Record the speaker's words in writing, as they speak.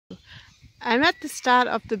I'm at the start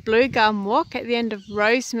of the Blue Gum Walk at the end of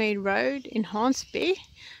Rosemead Road in Hornsby.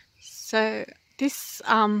 So this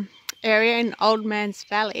area in Old Man's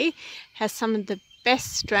Valley has some of the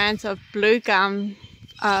best strands of blue gum,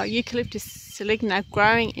 Eucalyptus saligna,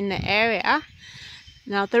 growing in the area.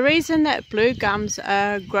 Now the reason that blue gums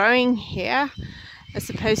are growing here as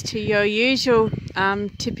opposed to your usual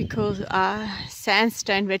typical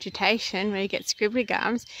sandstone vegetation where you get scribbly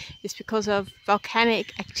gums is because of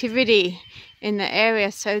volcanic activity in the area.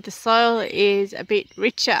 So the soil is a bit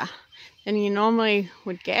richer than you normally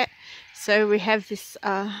would get. So we have this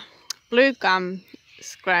blue gums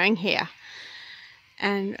growing here.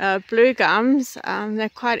 And blue gums, they're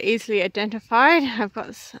quite easily identified.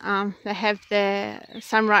 They have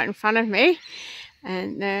some right in front of me.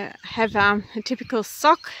 And they have a typical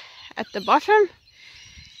sock at the bottom,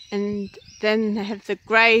 and then they have the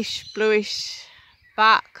greyish bluish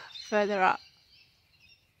bark further up.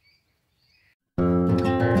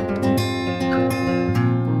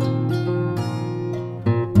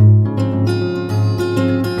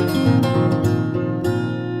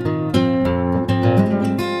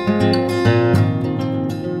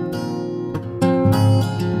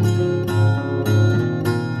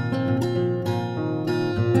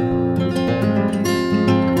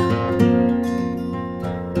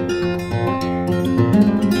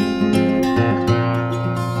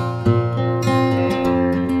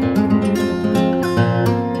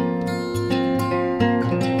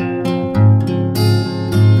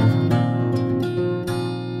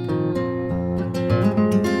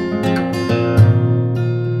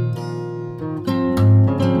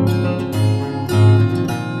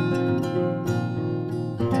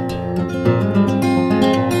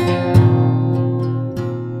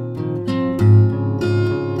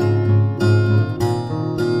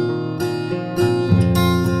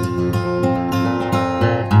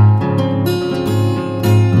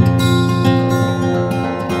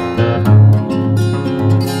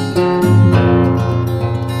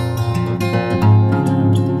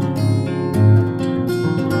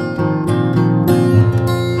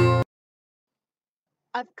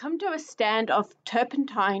 I've come to a stand of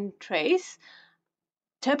turpentine trees.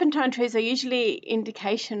 Turpentine trees are usually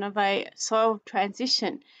indication of a soil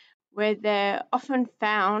transition where they're often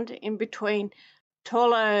found in between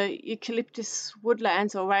taller eucalyptus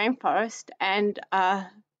woodlands or rainforest and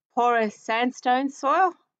porous sandstone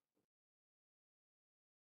soil.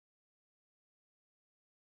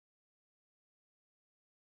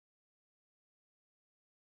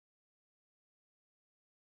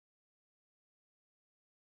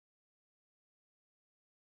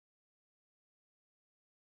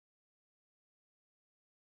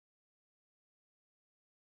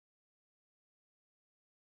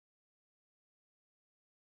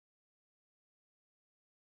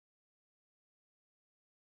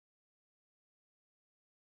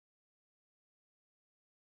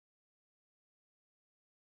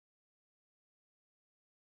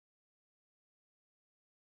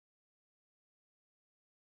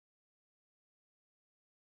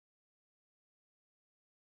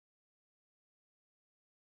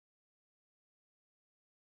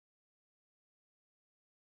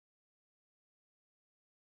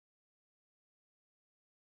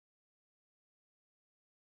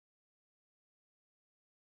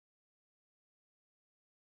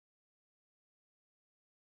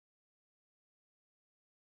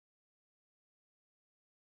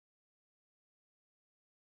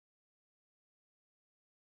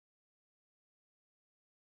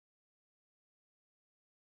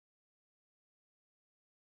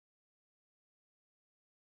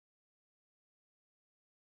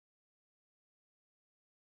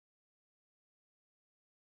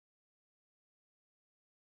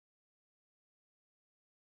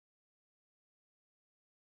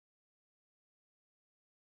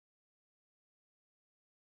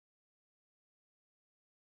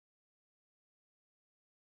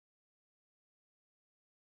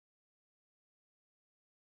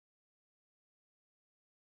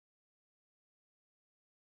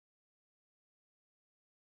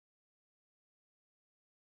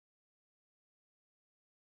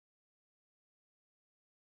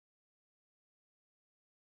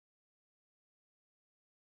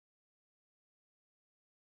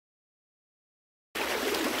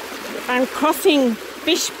 I'm crossing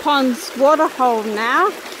Fish Pond's waterhole now,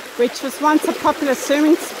 which was once a popular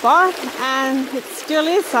swimming spot, and it still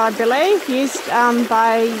is, I believe, used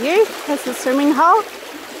by youth as a swimming hole.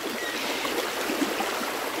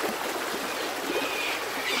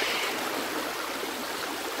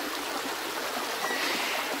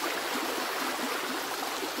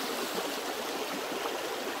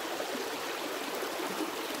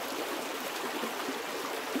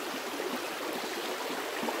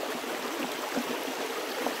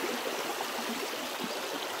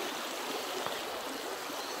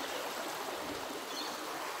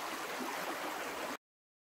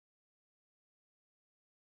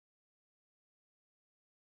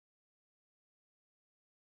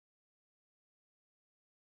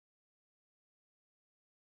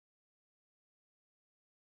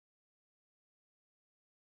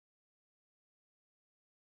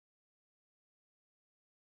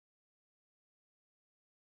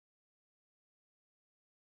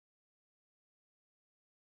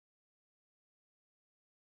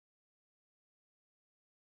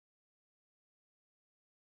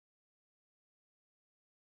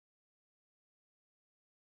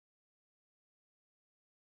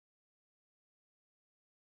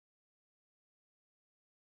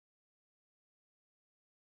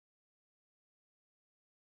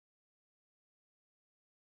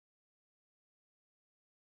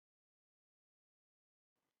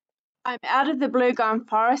 I'm out of the Blue Gum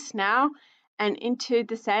forest now and into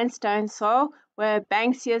the sandstone soil where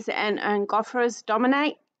banksias and angophoras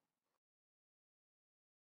dominate.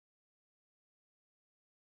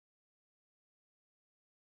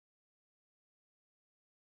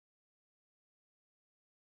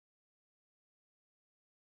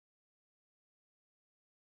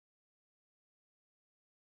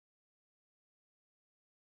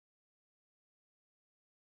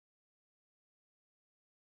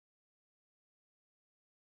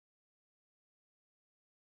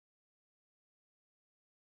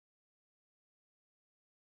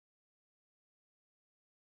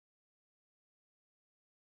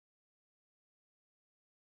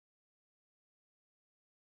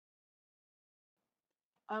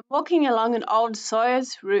 I'm walking along an old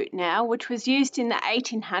sawyer's route now, which was used in the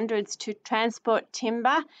 1800s to transport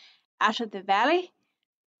timber out of the valley.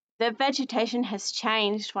 The vegetation has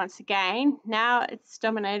changed once again. Now it's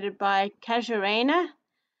dominated by casuarina,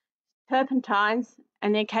 turpentines,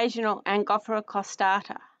 and the occasional Angophora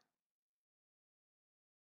costata.